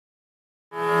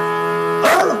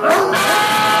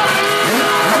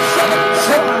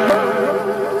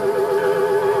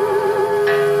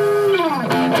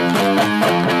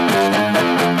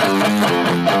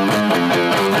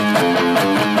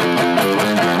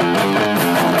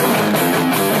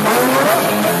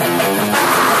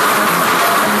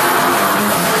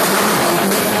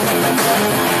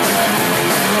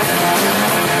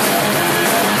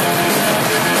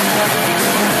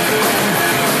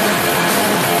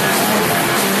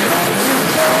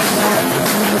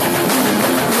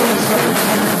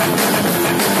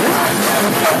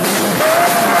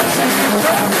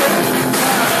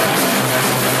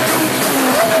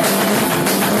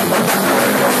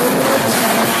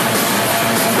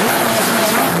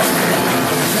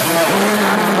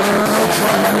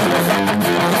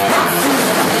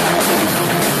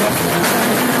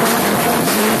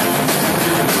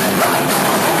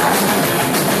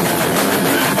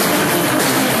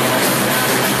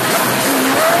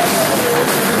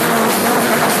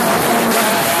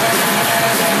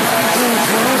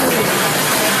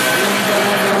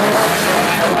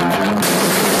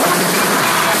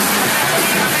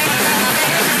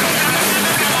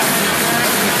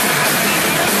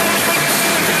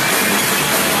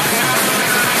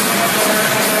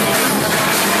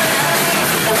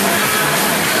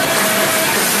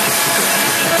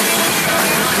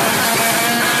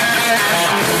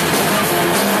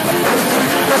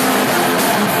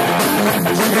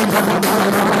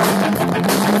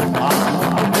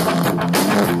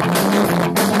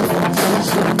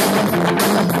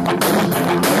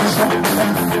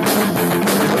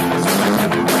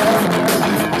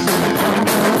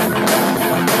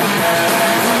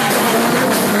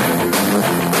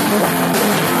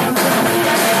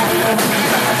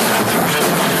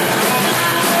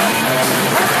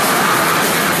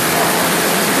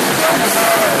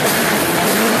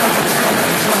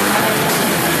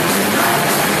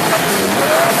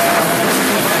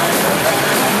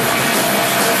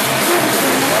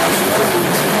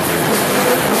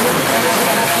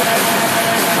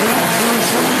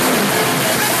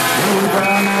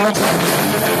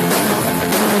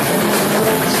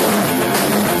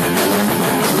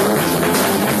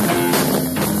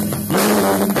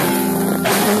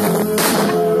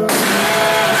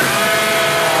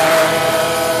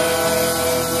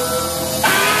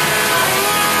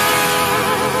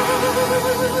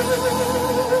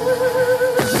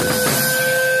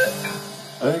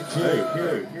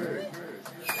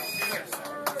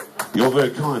You're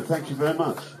very kind. Thank you very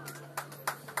much.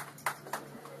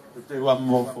 We'll do one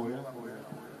more for you.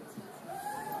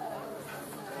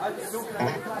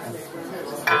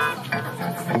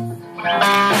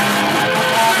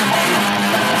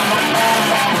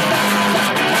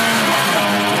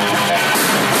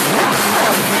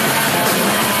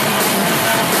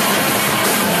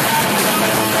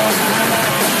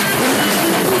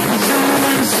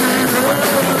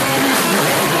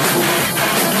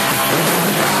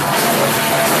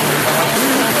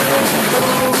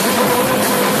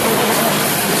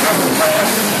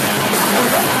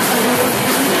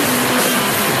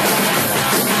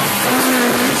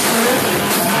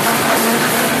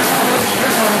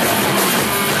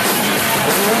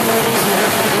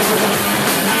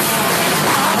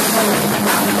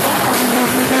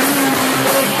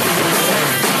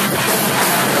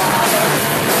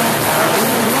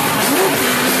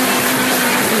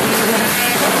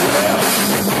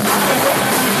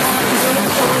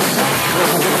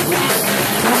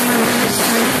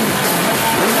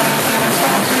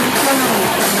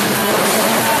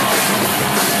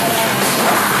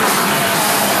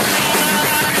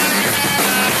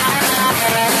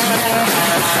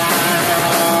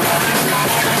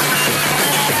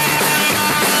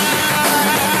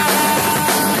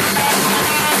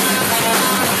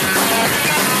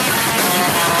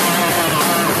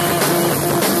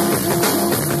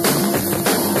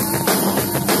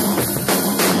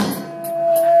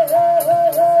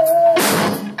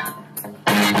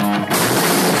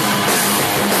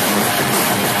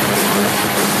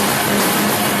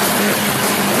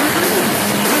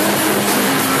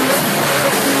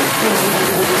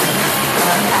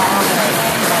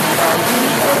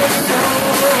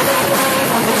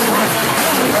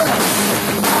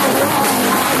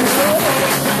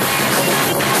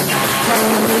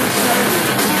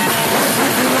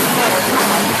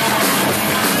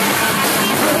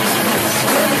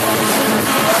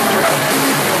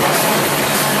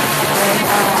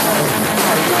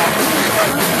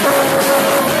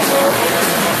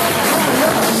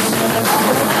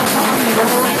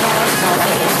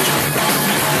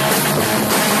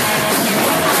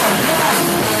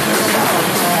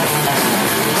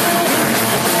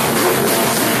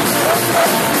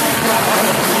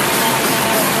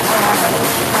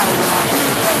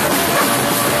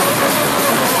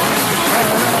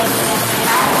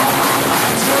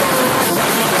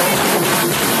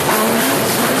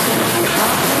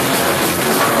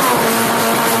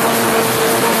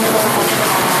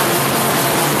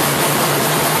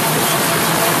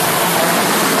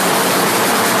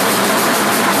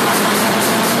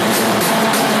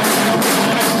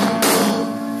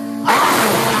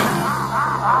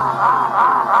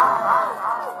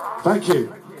 Thank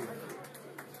you.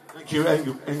 Thank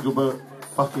you, Engelbert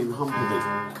fucking Humperdinck.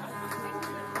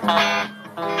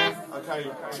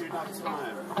 Okay, tune up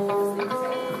time.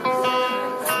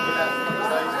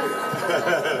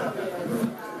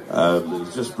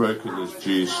 He's just broken his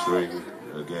G string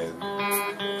again.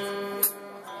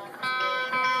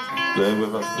 Bear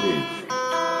with us, please.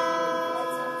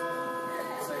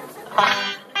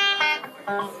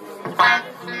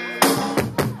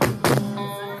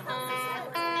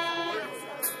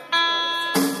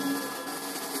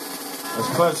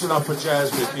 That's close enough for jazz,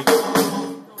 Vicky.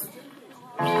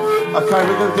 Okay,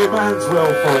 we're going to do man's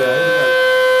well for you.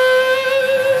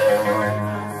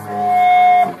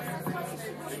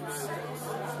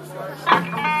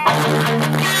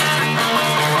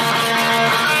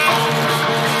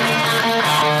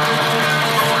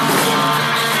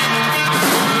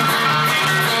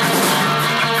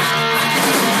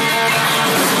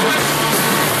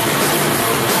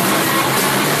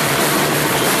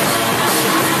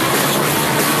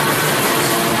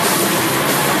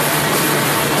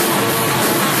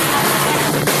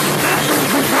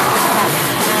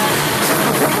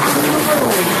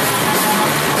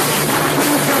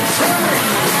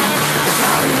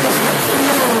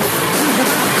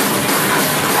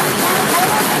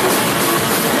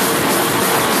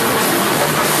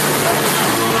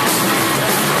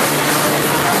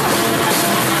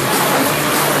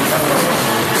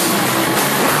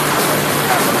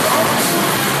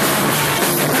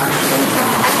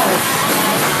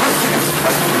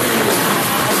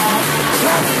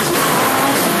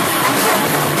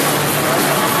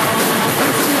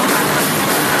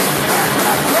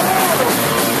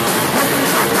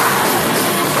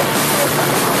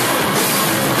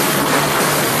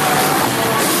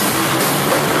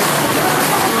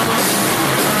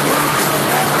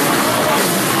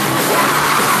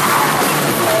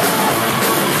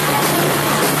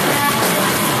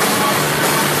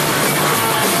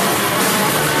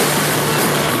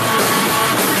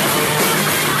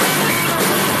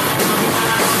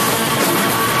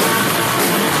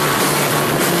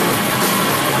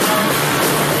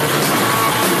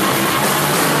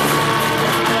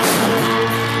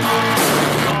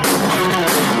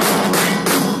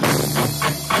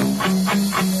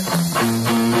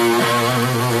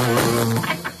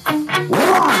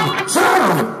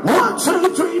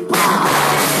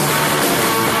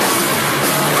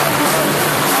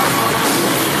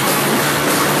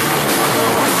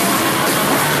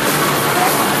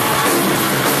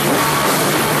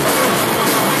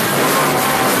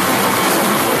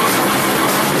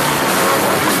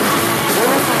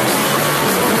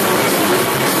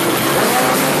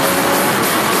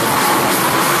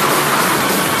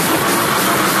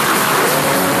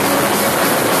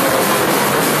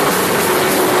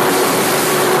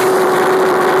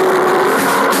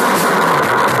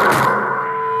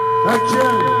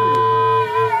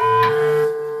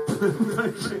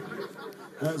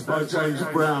 That's by James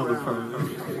Brown,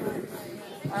 apparently.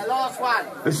 Last one.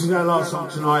 This is our last song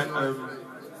tonight.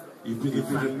 You've been a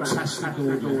fantastic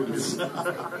audience.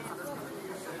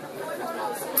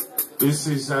 This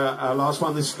is our last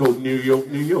one. This is called New York,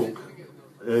 New York.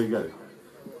 There you go.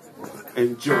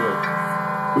 Enjoy.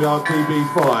 We are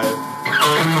DB5.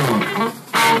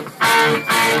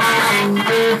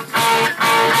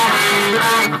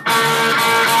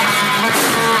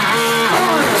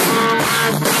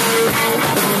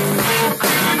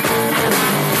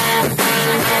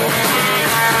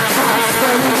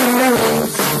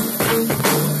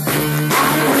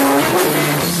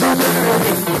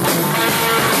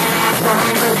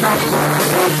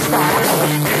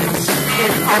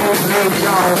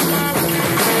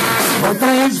 But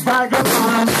these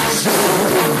vagabonds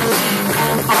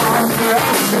are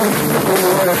crossing the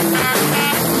border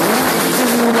into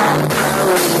the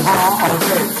very heart of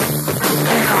it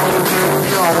in old New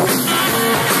York.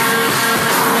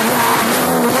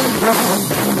 I want to go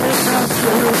in the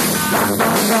city like the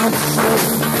sun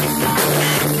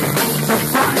to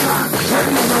find my train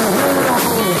in the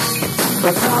hills,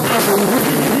 the top of the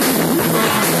weed.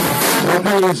 And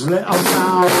these little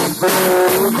towns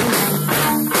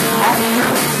I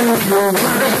to your way,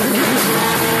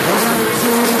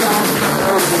 into the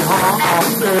very heart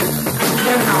of it,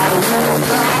 and I will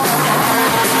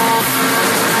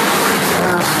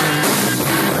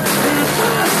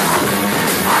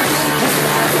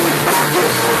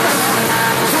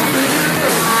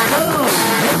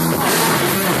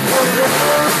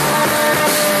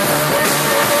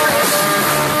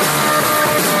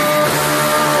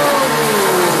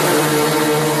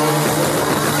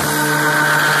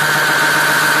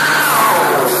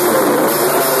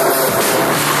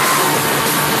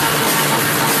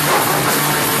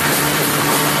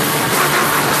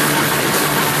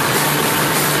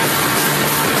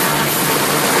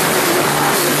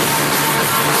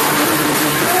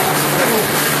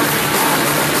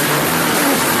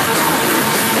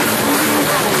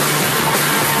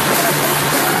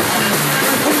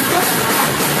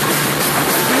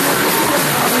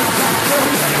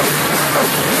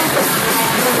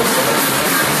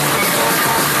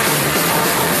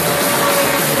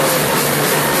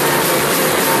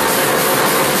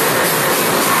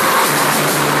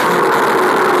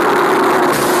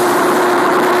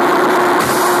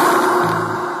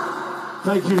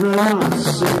Thank you very much.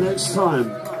 See you next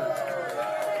time.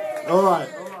 All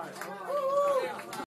right.